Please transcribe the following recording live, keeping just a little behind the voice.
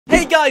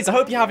guys, I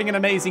hope you're having an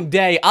amazing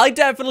day. I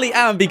definitely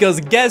am, because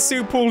guess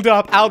who pulled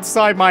up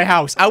outside my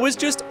house? I was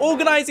just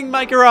organizing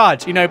my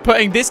garage, you know,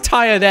 putting this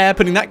tire there,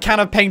 putting that can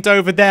of paint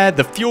over there,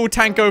 the fuel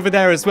tank over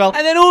there as well.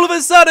 And then all of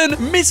a sudden,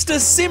 Mr.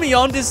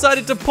 Simeon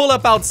decided to pull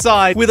up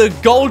outside with a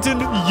golden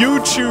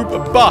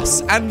YouTube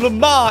bus. And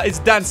Lamar is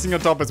dancing on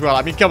top as well.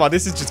 I mean, come on,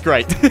 this is just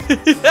great.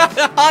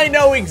 I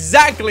know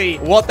exactly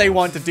what they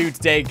want to do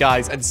today,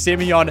 guys. And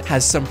Simeon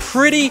has some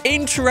pretty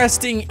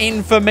interesting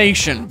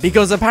information,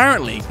 because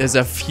apparently there's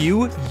a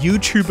few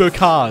YouTuber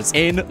cars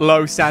in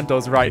Los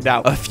Santos right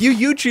now. A few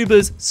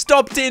YouTubers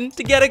stopped in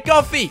to get a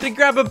coffee, to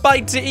grab a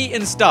bite to eat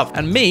and stuff.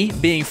 And me,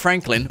 being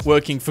Franklin,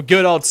 working for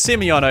good old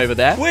Simeon over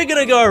there, we're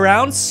gonna go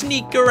around,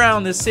 sneak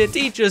around the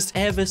city just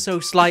ever so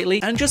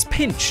slightly, and just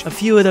pinch a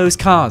few of those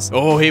cars.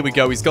 Oh, here we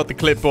go. He's got the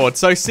clipboard.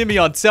 So,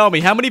 Simeon, tell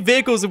me, how many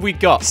vehicles have we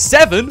got?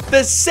 7?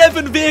 There's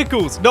 7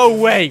 vehicles. No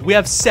way. We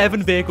have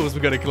 7 vehicles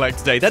we're gonna collect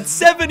today. That's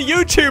 7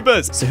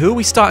 YouTubers. So, who are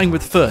we starting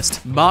with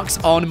first? Marks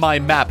on my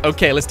map.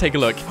 Okay, let's take a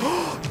look.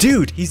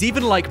 Dude, he's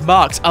even like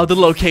marked other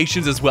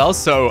locations as well,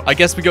 so I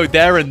guess we go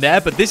there and there,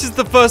 but this is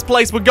the first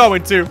place we're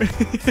going to.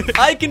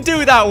 I can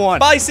do that one.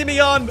 Bye,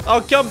 Simeon.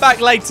 I'll come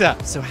back later.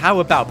 So how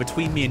about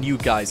between me and you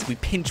guys, we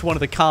pinch one of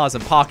the cars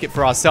and park it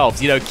for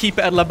ourselves, you know, keep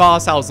it at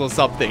Lamar's house or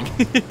something.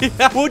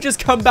 We'll just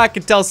come back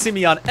and tell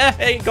Simeon,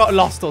 it got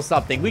lost or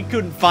something. We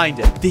couldn't find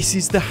it. This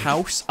is the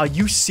house? Are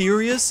you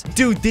serious?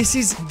 Dude, this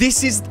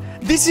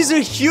is a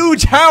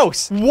huge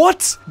house.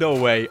 What? No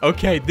way.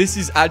 Okay, this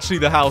is actually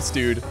the house,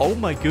 dude. Oh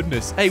my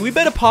goodness. Hey, we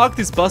better park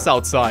this bus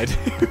outside.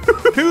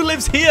 Who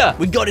lives here?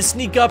 We gotta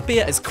sneak up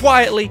here as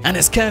quietly and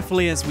as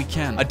carefully as we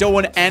can. I don't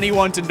want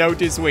anyone to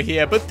notice we're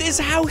here, but this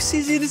house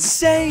is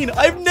insane.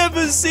 I've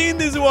never seen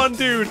this one,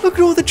 dude. Look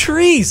at all the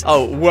trees.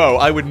 Oh, whoa.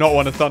 I would not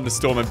want a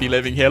thunderstorm and be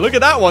living here. Look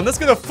at that one. That's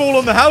gonna fall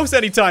on the house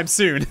anytime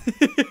soon.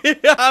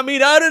 I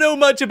mean, I don't know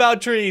much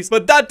about trees,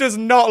 but that does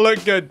not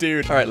look good,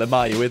 dude. All right,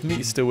 Lamar, you with me?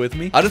 You still with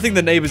me? I don't think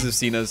the neighbors have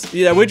seen us.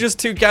 Yeah, we're just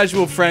 2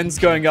 casual friends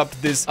going up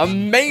to this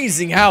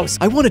amazing house.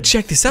 I want to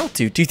check this out,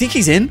 dude. Do you think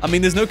he's in? I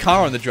mean, there's no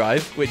car on the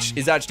drive, which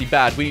is actually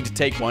bad. We need to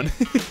take one.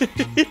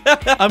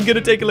 I'm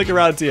gonna take a look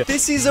around here.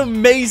 This is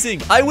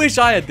amazing. I wish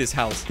I had this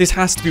house. This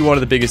has to be one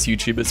of the biggest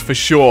YouTubers for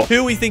sure. Who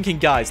are we thinking,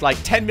 guys? Like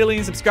 10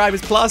 million subscribers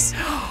plus?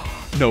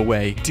 No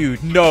way.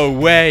 Dude, no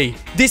way.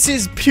 This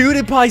is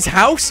PewDiePie's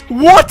house?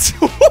 What?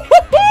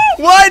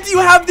 Why do you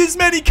have this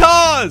many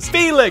cars?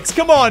 Felix,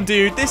 come on,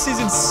 dude. This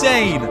is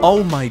insane.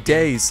 Oh, my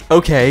days.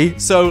 Okay,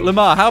 so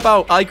Lamar, how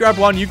about I grab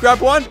one, you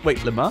grab one?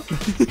 Wait, Lamar?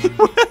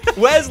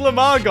 Where's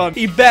Lamar gone?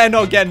 He better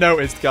not get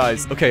noticed,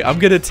 guys. Okay, I'm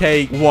gonna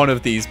take one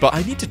of these, but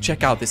I need to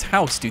check out this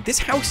house, dude. This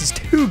house is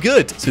too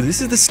good. So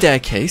this is the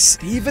staircase.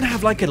 They even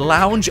have like a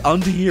lounge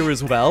under here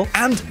as well.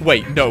 And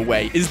wait, no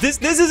way. This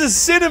is a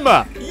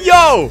cinema.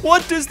 Yo,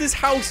 what does this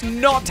house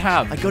not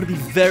have? I gotta be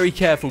very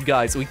careful,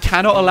 guys. We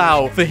cannot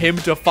allow for him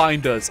to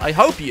find us. I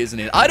hope he isn't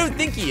in. I don't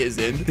think he is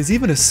in. There's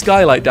even a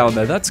skylight down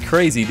there. That's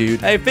crazy, dude.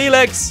 Hey,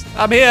 Felix,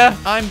 I'm here.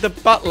 I'm the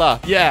butler.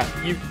 Yeah,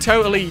 you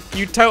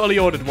totally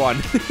ordered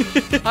one.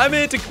 I'm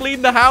here to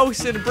clean the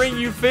house and bring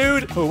you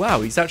food. Oh,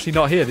 wow. He's actually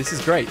not here. This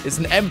is great. It's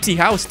an empty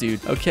house,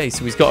 dude. Okay,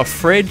 so he's got a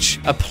fridge,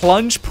 a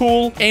plunge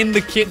pool in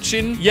the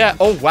kitchen. Yeah.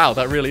 Oh, wow.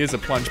 That really is a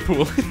plunge pool.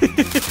 Yo,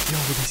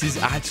 this is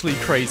actually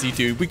crazy,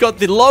 dude. We got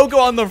the logo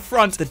on the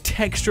front, the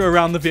texture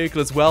around the vehicle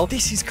as well.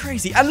 This is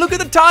crazy. And look at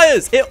the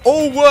tires. It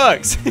all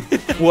works.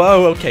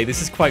 Whoa, okay.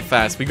 This is quite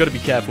fast. We got to be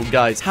careful,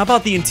 guys. How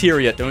about the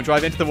interior? Don't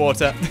drive into the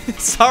water.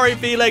 Sorry,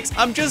 Felix.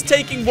 I'm just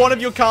taking one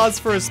of your cars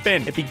for a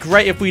spin. It'd be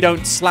great if we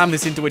don't slam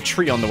this into a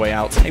tree on the way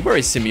out. Hey, where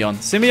is Simeon?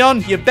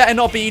 Simeon, you better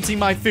not be eating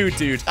my food,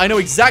 dude. I know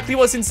exactly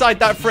what's inside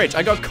that fridge.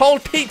 I got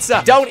cold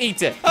pizza. Don't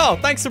eat it. Oh,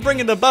 thanks for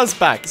bringing the buzz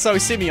back. So,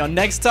 Simeon,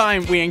 next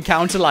time we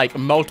encounter, like,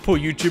 multiple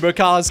YouTuber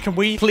cars, can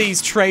we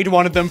please trade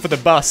one of them for the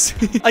bus?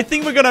 I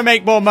think we're gonna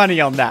make more money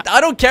on that.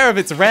 I don't care if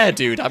it's rare,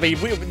 dude. I mean,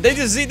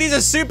 these are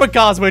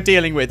supercars we're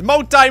dealing with.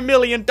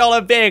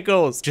 Multi-million-dollar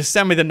vehicles. Just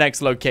send me the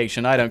next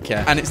location. I don't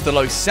care. And it's the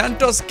Los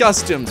Santos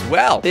Customs.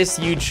 Well, this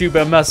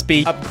YouTuber must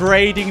be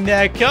upgrading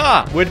their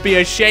car. Would be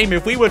a shame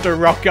if we were to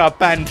rock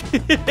up and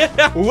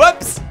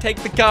whoops,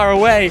 take the car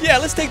away. Yeah,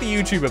 let's take the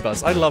YouTuber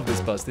bus. I love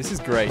this bus. This is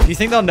great. Do you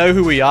think they'll know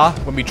who we are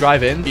when we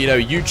drive in? You know,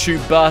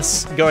 YouTube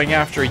bus going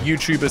after a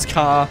YouTuber's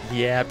car.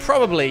 Yeah,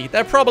 probably.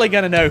 They're probably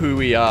gonna know who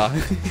we are.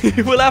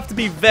 We'll have to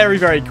be very,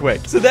 very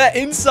quick. So they're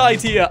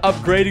inside here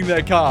upgrading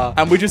their car,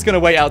 and we're just gonna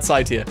wait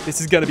outside here.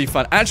 This is gonna be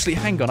fun. Actually,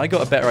 hang on. I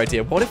got a better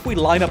idea. What if we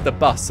line up the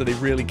bus so they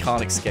really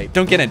can't escape?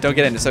 Don't get in. Don't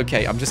get in. It's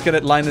okay. I'm just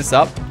gonna line this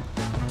up.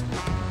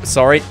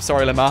 Sorry,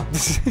 Lamar.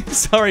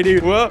 Sorry,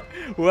 dude.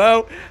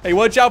 Whoa. Hey,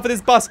 watch out for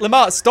this bus.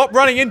 Lamar, stop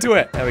running into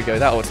it. There we go.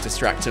 That ought to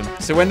distract him.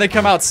 So when they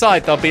come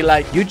outside, they'll be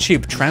like,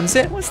 YouTube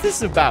Transit? What's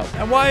this about?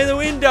 And why are the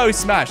windows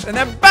smashed? And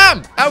then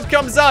bam! Out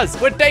comes us.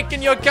 We're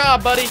taking your car,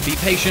 buddy. Be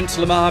patient,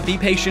 Lamar. Be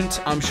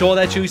patient. I'm sure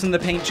they're choosing the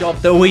paint job,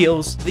 the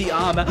wheels, the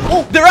armor.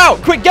 Oh, they're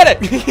out. Quick, get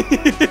it.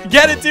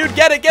 Get it, dude.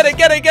 Get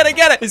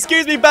it.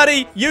 Excuse me,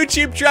 buddy.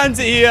 YouTube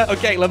Transit here.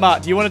 Okay, Lamar,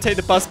 do you want to take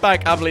the bus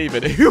back? I'm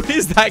leaving. Who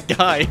is that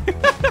guy?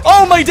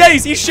 Oh, my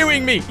days. He's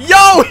shooting me.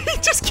 Yo, he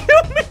just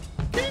killed me.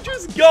 He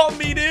just almost got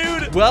me,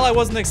 dude. Well, I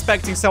wasn't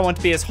expecting someone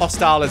to be as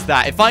hostile as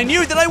that. If I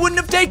knew, then I wouldn't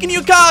have taken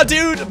your car,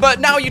 dude. But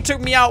now you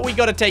took me out, we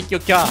gotta take your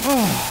car.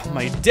 Oh,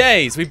 my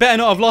days. We better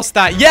not have lost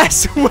that.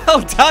 Yes,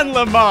 well done,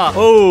 Lamar.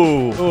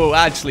 Oh,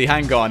 actually,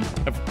 hang on.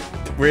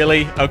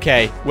 Really?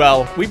 Okay,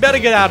 well, we better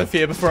get out of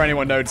here before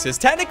anyone notices.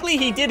 Technically,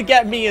 he did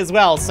get me as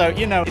well, so,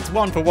 you know, it's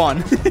 1 for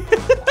 1.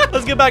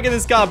 Let's get back in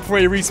this car before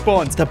he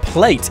respawns. The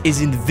plate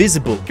is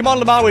invisible. Come on,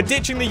 Lamar, we're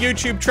ditching the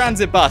YouTube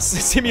transit bus.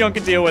 Simeon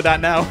can deal with that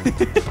now.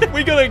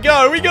 We gotta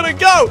go, we gotta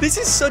go. This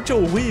is such a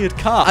weird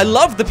car. I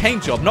love the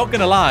paint job, not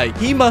gonna lie.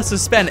 He must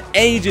have spent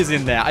ages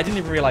in there. I didn't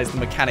even realize the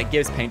mechanic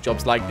gives paint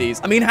jobs like these.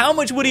 I mean, how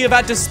much would he have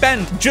had to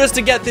spend just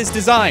to get this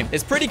design?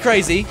 It's pretty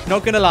crazy,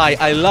 not gonna lie.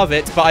 I love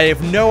it, but I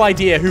have no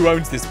idea who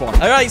owns this one.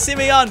 All right,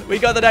 Simeon, we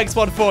got the next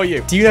one for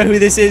you. Do you know who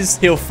this is?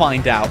 He'll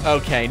find out.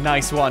 Okay,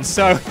 nice one.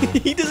 So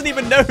he doesn't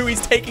even know who he's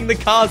taking the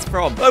cars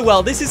from. Oh,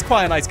 well, this is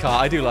quite a nice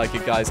car. I do like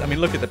it, guys. I mean,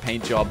 look at the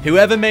paint job.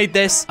 Whoever made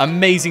this,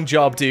 amazing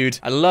job, dude.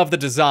 I love the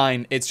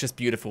design. It's just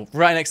beautiful.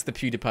 Right next to the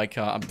PewDiePie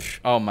car.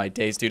 Oh, my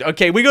days, dude.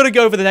 Okay, we got to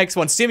go for the next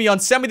one. Simeon,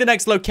 send me the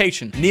next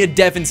location. Near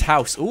Devin's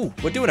house. Ooh,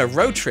 we're doing a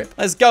road trip.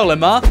 Let's go,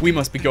 Lamar. We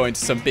must be going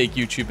to some big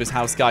YouTuber's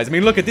house, guys. I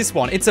mean, look at this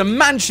one. It's a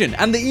mansion,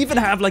 and they even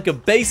have, like, a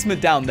basement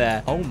down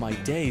there. Oh, my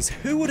days.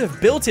 Who would have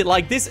built it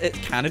like this?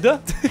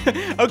 Canada?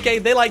 Okay,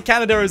 they like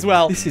Canada as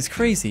well. This is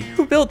crazy.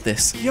 Who built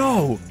this?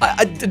 Yo,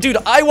 dude,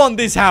 I want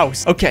this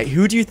house. Okay,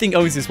 who do you think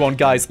owns this one,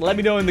 guys? Let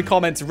me know in the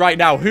comments right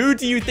now. Who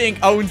do you think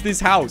owns this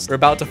house? We're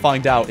about to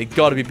find out. It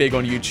gotta be big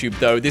on YouTube,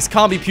 though. This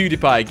can't be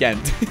PewDiePie again.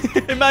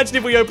 Imagine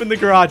if we open the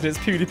garage and it's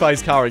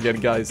PewDiePie's car again,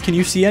 guys. Can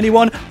you see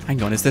anyone?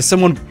 Hang on, is there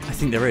someone? I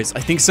think there is.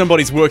 I think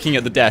somebody's working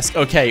at the desk.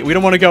 Okay, we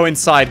don't want to go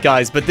inside,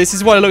 guys, but this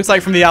is what it looks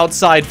like from the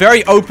outside.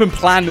 Very open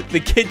plan. The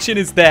kitchen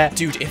is there.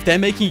 Dude, if they're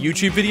making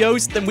YouTube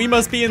videos, then we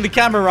must be in the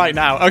camera right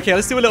now. Okay,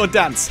 let's do a little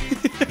dance.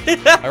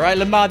 All right,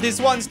 Lamar, this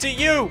one's to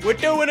you. We're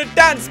doing a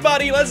dance,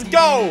 buddy. Let's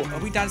go. Are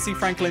we dancing,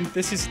 Franklin?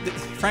 This is...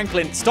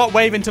 Franklin, stop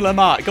waving to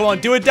Lamar. Go on,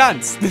 do a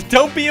dance.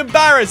 Don't be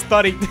embarrassed,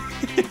 buddy.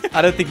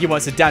 I don't think he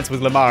wants to dance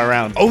with Lamar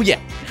around. Oh, yeah.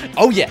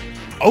 Oh, yeah.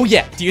 Oh,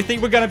 yeah. Do you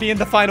think we're going to be in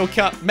the final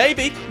cut?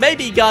 Maybe.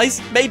 Maybe,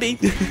 guys. Maybe.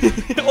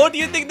 Or do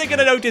you think they're going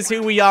to notice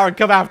who we are and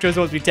come after us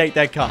once we take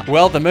their car?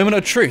 Well, the moment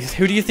of truth.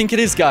 Who do you think it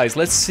is, guys?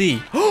 Let's see.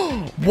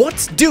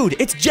 What? Dude,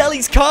 it's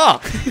Jelly's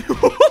car.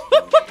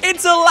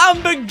 It's a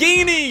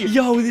Lamborghini.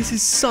 Yo, this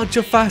is such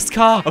a fast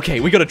car. Okay,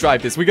 we got to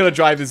drive this. We got to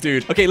drive this,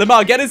 dude. Okay,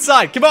 Lamar, get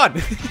inside. Come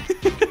on.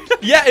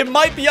 Yeah, it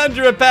might be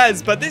under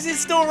repairs, but this is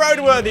still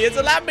roadworthy. It's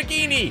a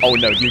Lamborghini. Oh,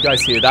 no. Do you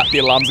guys hear that? The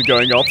alarms are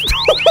going off.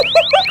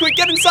 Quick,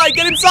 get inside.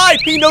 Get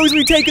inside. He knows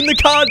we've taken the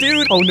car,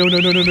 dude. Oh, no, no,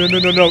 no, no, no, no,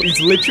 no, no. He's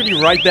literally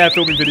right there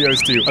filming videos,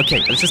 too.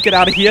 Okay, let's just get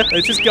out of here.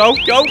 Let's just go.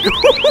 Go.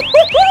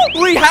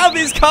 We have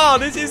his car.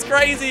 This is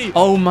crazy.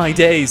 Oh, my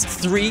days.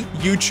 3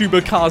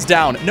 YouTuber cars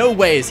down. No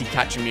way is he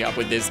catching me up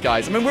with this,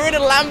 guys. I mean, we're in a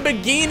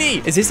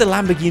Lamborghini. Is this a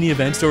Lamborghini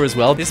event store as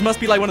well? This must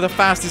be like one of the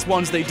fastest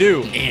ones they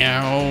do.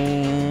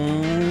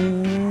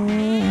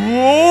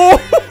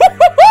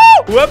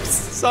 Whoops,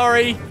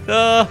 sorry.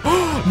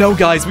 No,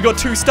 guys, we got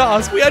 2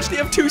 stars. We actually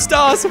have 2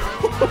 stars.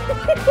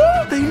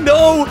 They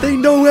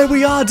know where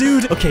we are,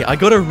 dude. Okay, I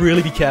gotta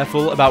really be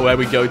careful about where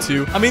we go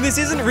to. I mean, this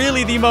isn't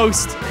really the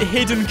most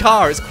hidden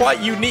car. It's quite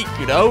unique,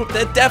 you know?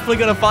 They're definitely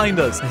gonna find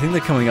us. I think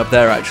they're coming up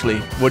there, actually.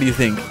 What do you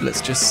think?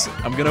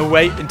 I'm gonna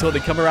wait until they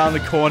come around the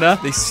corner.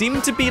 They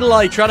seem to be,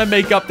 like, trying to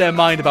make up their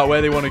mind about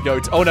where they want to go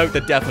to. Oh, no,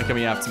 they're definitely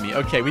coming after me.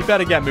 Okay, we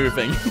better get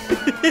moving.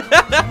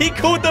 He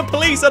called the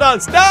police on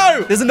us.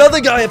 No! There's another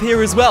guy up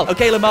here as well.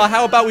 Okay, Lamar,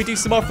 how about we do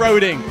some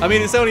off-roading? I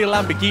mean, it's only a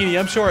Lamborghini.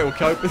 I'm sure it will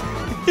cope.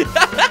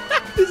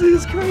 This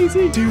is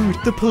crazy. Dude,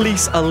 the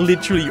police are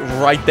literally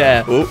right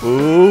there.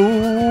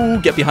 Oh,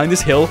 get behind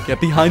this hill.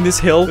 Get behind this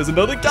hill. There's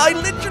another guy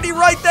literally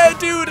right there,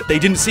 dude. They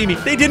didn't see me.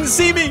 They didn't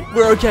see me.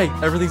 We're okay.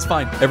 Everything's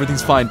fine.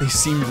 Everything's fine. They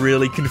seem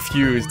really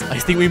confused. I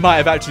think we might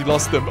have actually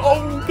lost them.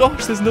 Oh,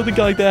 gosh, there's another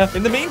guy there.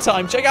 In the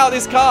meantime, check out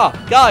this car.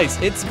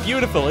 Guys, it's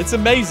beautiful. It's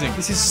amazing.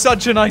 This is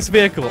such a nice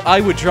vehicle.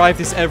 I would drive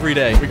this every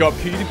day. We got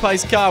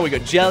PewDiePie's car. We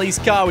got Jelly's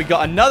car. We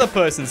got another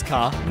person's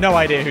car. No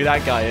idea who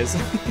that guy is.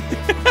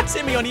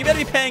 Simeon, you better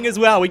be paying as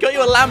well. We got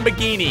you a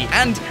Lamborghini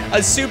and a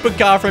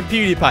supercar from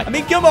PewDiePie. I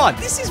mean, come on.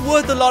 This is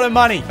worth a lot of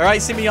money. All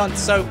right, Simeon,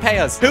 so pay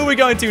us. Who are we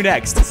going to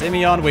next?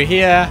 Simeon, we're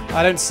here.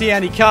 I don't see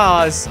any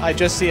cars. I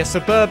just see a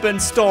suburban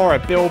store, a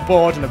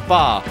billboard, and a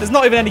bar. There's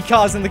not even any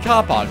cars in the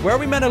car park. Where are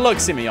we meant to look,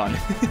 Simeon?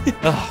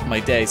 Oh, my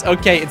days.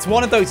 Okay, it's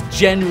one of those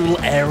general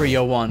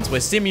area ones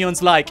where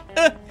Simeon's like,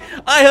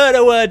 I heard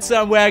a word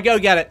somewhere. Go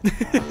get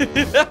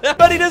it.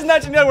 But he doesn't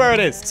actually know where it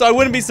is. So I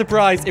wouldn't be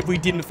surprised if we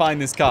didn't find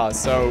this car.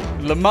 So,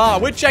 Lamar,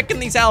 we're checking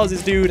these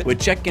houses, dude. We're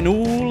checking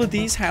all of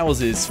these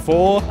houses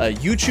for a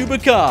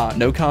YouTuber car.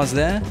 No cars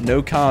there.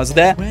 No cars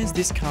there. Where's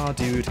this car,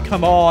 dude?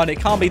 Come on. It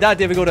can't be that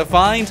difficult to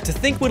find. To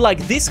think we're like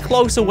this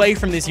close away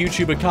from this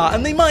YouTuber car,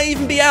 and they might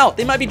even be out.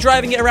 They might be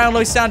driving it around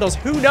Los Santos.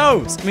 Who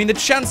knows? I mean, the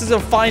chances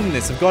of finding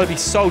this have got to be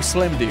so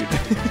slim, dude.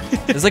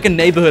 There's like a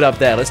neighborhood up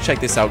there. Let's check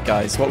this out,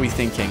 guys. What are we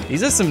thinking?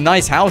 These are some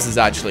nice houses,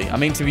 actually. I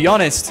mean, to be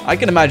honest, I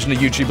can imagine a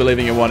YouTuber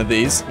living in one of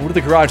these. All of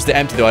the garages are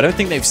empty, though. I don't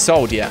think they've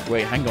sold yet.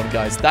 Wait, hang on,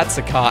 guys. That's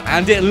a car,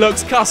 and it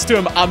looks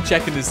custom. I'm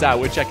checking this out.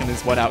 We're checking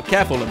this one out.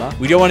 Careful, Lamar.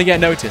 We don't want to get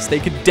noticed. They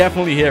could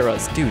definitely hear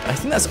us. Dude, I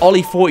think that's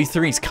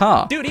Ollie43's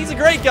car. Dude, he's a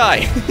great guy.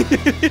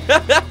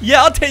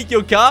 Yeah, I'll take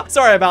your car.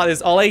 Sorry about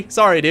this, Ollie.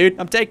 Sorry, dude.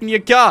 I'm taking your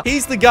car.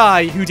 He's the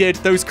guy who did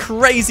those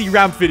crazy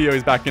ramp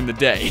videos back in the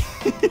day.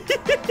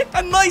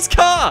 A nice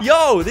car.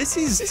 Yo, this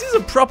is a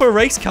proper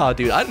race car,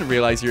 dude. I didn't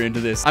realize you're into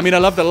this. I mean, I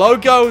love the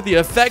logo, the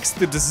effects,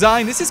 the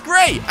design. This is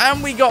great.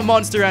 And we got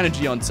Monster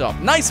Energy on top.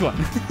 Nice one.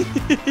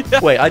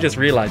 Wait, I just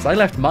realized I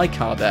left my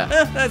car there.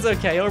 That's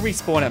okay. I'll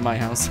respawn at my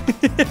house.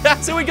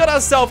 So we got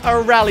ourselves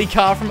a rally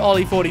car from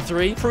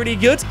Ollie43. Pretty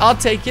good. I'll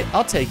take it.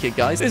 I'll take it,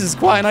 guys. This is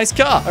quite a nice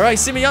car. All right,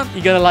 Simeon,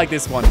 you're going to like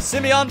this one.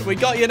 Simeon, we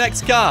got your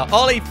next car.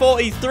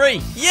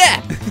 Ollie43.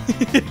 Yeah.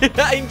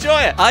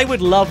 Enjoy it. I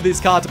would love this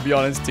car, to be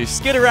honest, to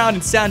skid around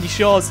in Sandy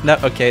Shores. No,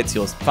 okay, it's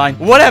yours. Fine.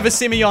 Whatever,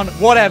 Simeon.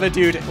 Whatever,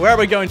 dude. Where are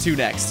we going to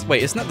next?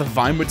 Wait, isn't that the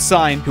Vinewood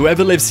sign?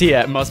 Whoever lives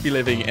here must be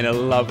living in a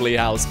lovely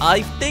house.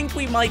 I think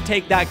we might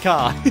take that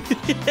car.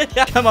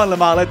 Come on,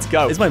 Lamar, let's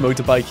go. Is my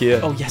motorbike here?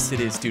 Oh, yes,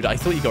 it is, dude. I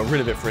thought you got rid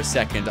of it for a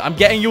second. I'm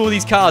getting you all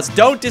these cars.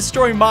 Don't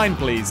destroy mine,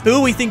 please. Who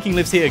are we thinking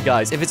lives here,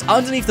 guys? If it's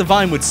underneath the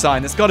Vinewood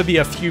sign, there's got to be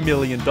a few $1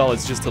 million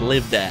just to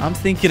live there. I'm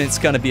thinking it's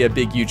going to be a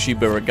big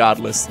YouTuber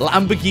regardless.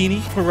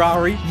 Lamborghini,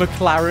 Ferrari,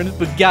 McLaren,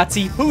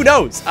 Bugatti. Who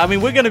knows? I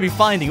mean, we're going to be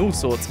finding all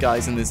sorts,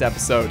 guys, in this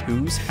episode.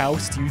 Whose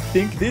house do you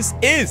think this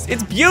is?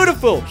 It's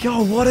beautiful.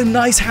 Yo, what a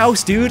nice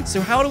house, dude.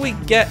 So how do we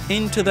get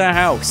into the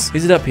house?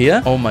 Is it up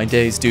here? Oh, my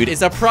days, dude.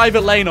 It's a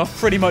private lane off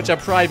pretty much a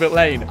private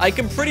lane. I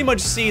can pretty much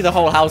see the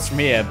whole house from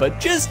here, but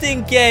just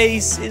in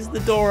case, is the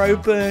door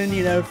open?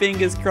 You know,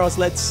 fingers crossed.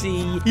 Let's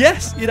see.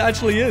 Yes, it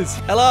actually is.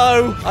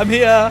 Hello, I'm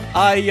here.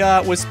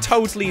 I was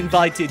totally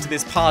invited to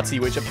this party,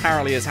 which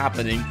apparently is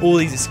happening. All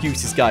these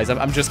excuses, guys.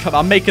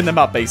 I'm making them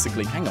up,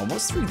 basically. Hang on,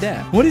 what's through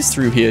there? What is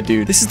through here,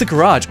 dude? This is the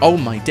garage. Oh,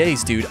 my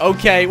days, dude.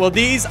 Okay, well,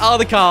 these are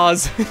the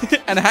cars.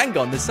 And hang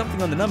on, there's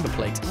something on the number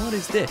plate. What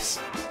is this?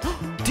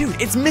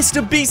 Dude, it's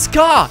Mr. Beast's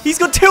car. He's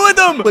got 2 of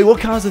them. Wait, what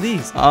cars are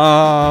these?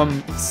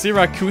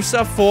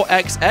 Siracusa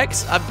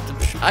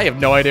 4XX. I have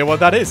no idea what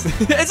that is.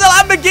 It's a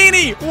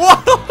Lamborghini.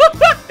 Whoa.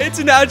 It's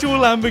an actual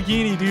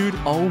Lamborghini, dude.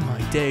 Oh, my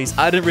days.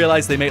 I didn't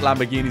realize they make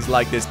Lamborghinis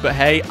like this, but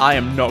hey, I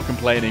am not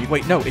complaining.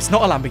 Wait, no, it's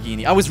not a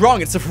Lamborghini. I was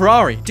wrong. It's a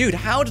Ferrari. Dude,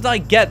 how did I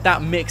get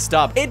that mixed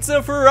up? It's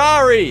a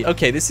Ferrari.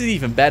 Okay, this is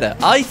even better.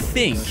 I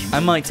think I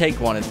might take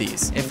one of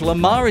these. If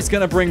Lamar is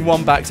going to bring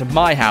one back to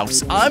my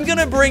house, I'm going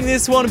to bring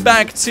this one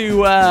back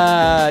to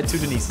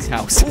Denise's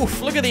house.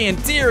 Oof, look at the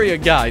interior,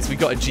 guys. We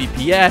got a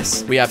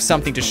GPS. We have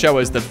something to show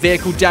us the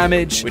vehicle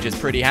damage, which is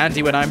pretty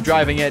handy when I'm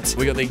driving it.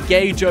 We got the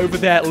gauge over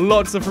there.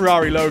 Lots of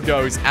Ferrari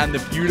logos and the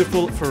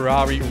beautiful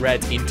Ferrari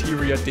red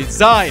interior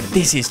design.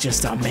 This is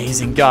just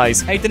amazing,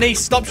 guys. Hey, Denise,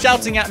 stop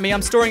shouting at me.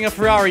 I'm storing a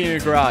Ferrari in your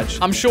garage.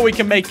 I'm sure we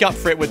can make up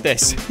for it with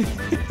this.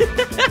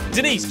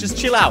 Denise, just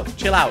chill out.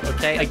 Chill out,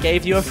 okay? I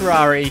gave you a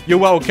Ferrari. You're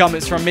welcome.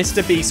 It's from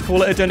Mr. Beast.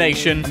 Call it a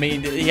donation. I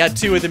mean, he had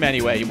 2 of them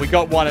anyway. We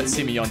got one at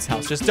Simeon's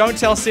house. Just don't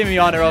tell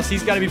Simeon or else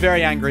he's going to be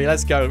very angry.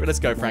 Let's go. Let's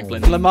go,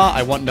 Franklin. Lamar,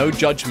 I want no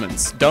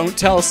judgments. Don't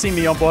tell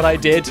Simeon what I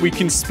did. We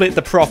can split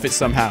the profit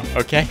somehow,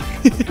 okay?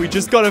 We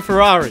just got a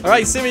Ferrari. All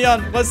right,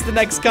 Simeon, what's the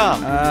next car?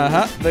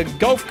 The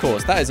golf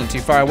course. That isn't too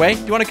far away.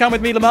 You want to come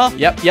with me, Lamar?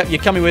 Yep,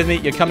 you're coming with me.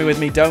 You're coming with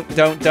me.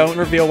 Don't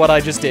reveal what I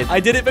just did.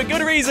 I did it for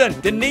good reason.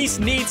 Denise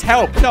needs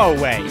help. No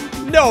way.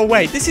 No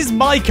way. This is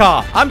my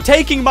car. I'm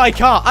taking my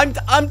car.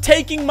 I'm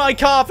taking my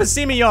car for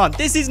Simeon.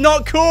 This is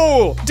not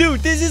cool.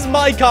 Dude, this is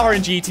my car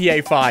in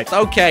GTA 5.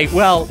 Okay,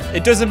 well,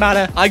 it doesn't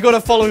matter. I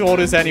gotta follow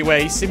orders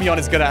anyway. Simeon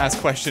is gonna ask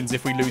questions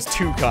if we lose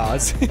 2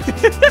 cars.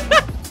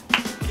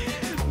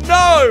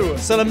 No!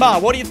 So,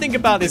 Lamar, what do you think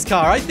about this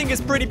car? I think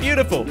it's pretty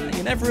beautiful.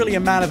 You're never really a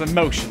man of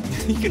emotion.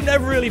 You can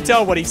never really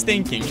tell what he's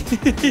thinking.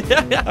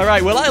 All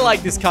right, well, I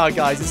like this car,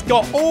 guys. It's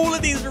got all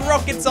of these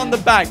rockets on the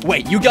back.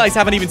 Wait, you guys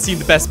haven't even seen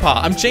the best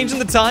part. I'm changing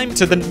the time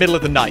to the middle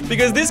of the night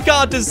because this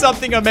car does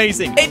something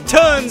amazing. It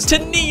turns to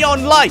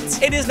neon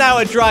light. It is now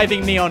a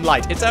driving neon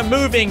light. It's a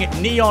moving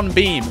neon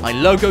beam. My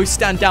logos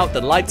stand out,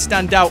 the lights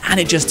stand out, and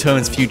it just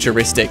turns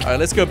futuristic. All right,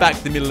 let's go back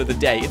to the middle of the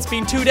day. It's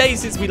been 2 days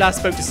since we last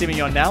spoke to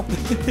Simeon now.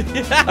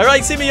 All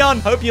right,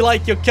 Simeon, hope you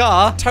like your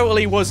car.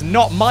 Totally was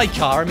not my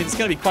car. I mean, it's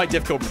going to be quite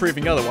difficult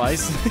proving otherwise.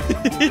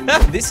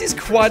 This is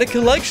quite a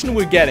collection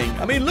we're getting.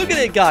 I mean, look at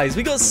it, guys.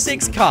 We got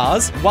 6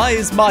 cars. Why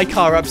is my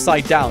car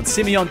upside down?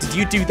 Simeon, did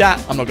you do that?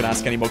 I'm not going to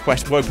ask any more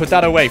questions. Whoa, put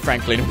that away,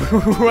 Franklin.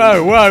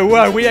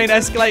 Whoa. We ain't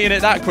escalating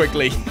it that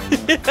quickly.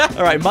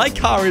 All right, my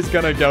car is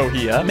going to go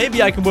here.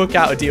 Maybe I can work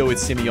out a deal with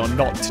Simeon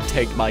not to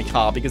take my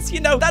car because,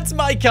 you know, that's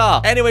my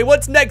car. Anyway,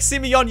 what's next,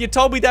 Simeon? You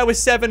told me there were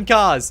 7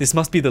 cars. This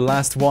must be the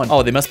last one.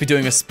 Oh, they must be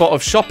doing a spot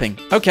of shopping.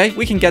 Okay,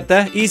 we can get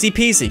there. Easy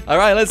peasy. All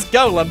right, let's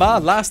go, Lamar.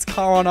 Last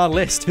car on our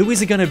list. Who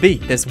is it going to be?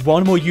 There's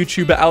one more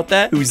YouTuber out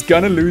there who's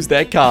going to lose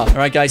their car. All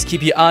right, guys,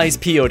 keep your eyes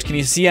peeled. Can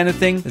you see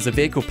anything? There's a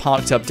vehicle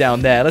parked up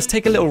down there. Let's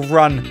take a little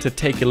run to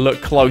take a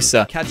look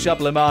closer. Catch up,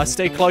 Lamar.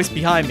 Stay close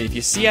behind me. If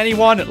you see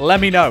anyone,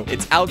 let me know.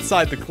 It's outside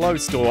inside the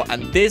clothes store,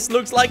 and this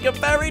looks like a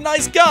very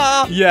nice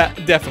car. Yeah,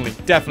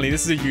 definitely.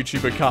 This is a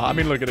YouTuber car. I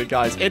mean, look at it,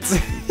 guys. It's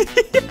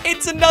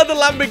it's another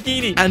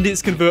Lamborghini, and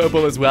it's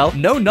convertible as well.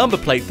 No number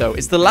plate, though.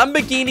 It's the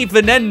Lamborghini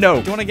Veneno.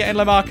 Do you want to get in,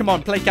 Lamar? Come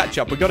on, play catch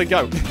up. We gotta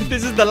go.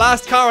 This is the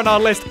last car on our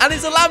list, and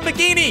it's a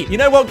Lamborghini. You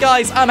know what,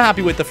 guys? I'm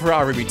happy with the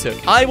Ferrari we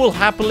took. I will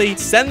happily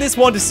send this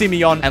one to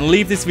Simeon and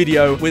leave this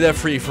video with a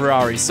free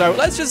Ferrari. So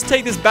let's just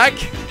take this back.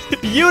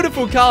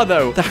 Beautiful car,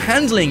 though. The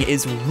handling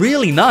is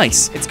really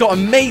nice. It's got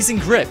amazing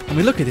grip. I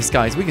mean, look at this,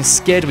 guys. We can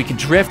skid, we can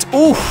drift.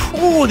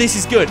 Oh, this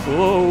is good.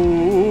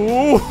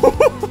 Oh,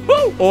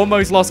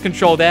 almost lost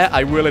control there,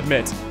 I will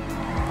admit.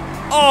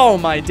 Oh,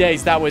 my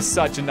days. That was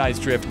such a nice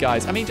drift,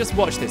 guys. I mean, just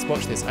watch this.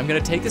 Watch this. I'm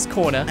going to take this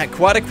corner at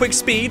quite a quick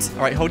speed.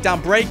 All right, hold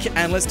down brake,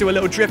 and let's do a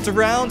little drift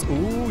around.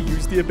 Ooh,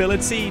 use the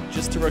ability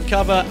just to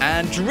recover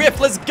and drift.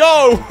 Let's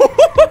go.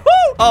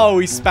 Oh,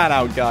 we span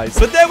out, guys.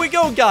 But there we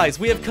go, guys.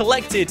 We have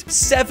collected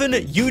 7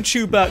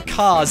 YouTuber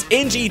cars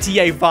in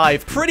GTA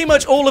 5. Pretty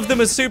much all of them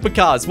are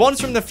supercars.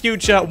 One's from the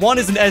future, one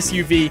is an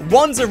SUV,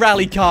 one's a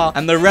rally car,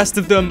 and the rest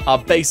of them are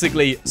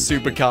basically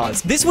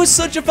supercars. This was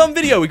such a fun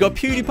video. We got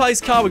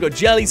PewDiePie's car, we got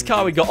Jelly's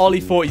car, we got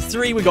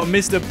Ollie43, we got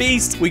Mr.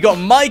 Beast, we got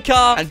my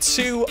car, and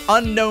 2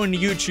 unknown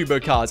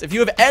YouTuber cars. If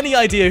you have any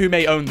idea who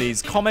may own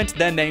these, comment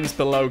their names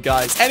below,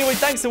 guys. Anyway,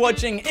 thanks for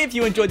watching. If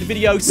you enjoyed the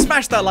video,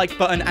 smash that like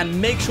button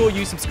and make sure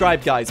you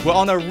subscribe, guys. We're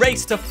on a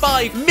race to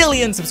 5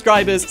 million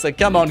subscribers, so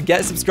come on,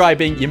 get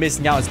subscribing. You're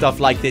missing out on stuff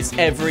like this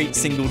every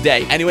single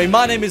day. Anyway,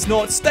 my name is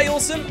Nort. Stay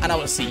awesome, and I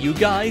will see you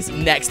guys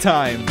next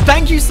time.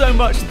 Thank you so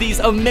much to these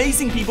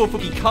amazing people for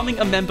becoming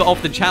a member of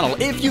the channel.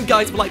 If you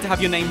guys would like to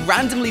have your name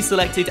randomly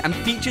selected and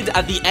featured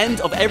at the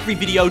end of every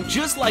video,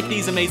 just like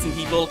these amazing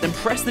people, then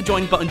press the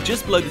join button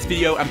just below this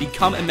video and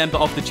become a member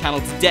of the channel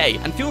today.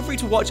 And feel free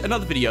to watch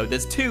another video.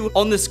 There's 2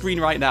 on the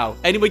screen right now.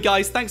 Anyway,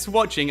 guys, thanks for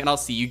watching, and I'll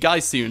see you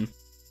guys soon.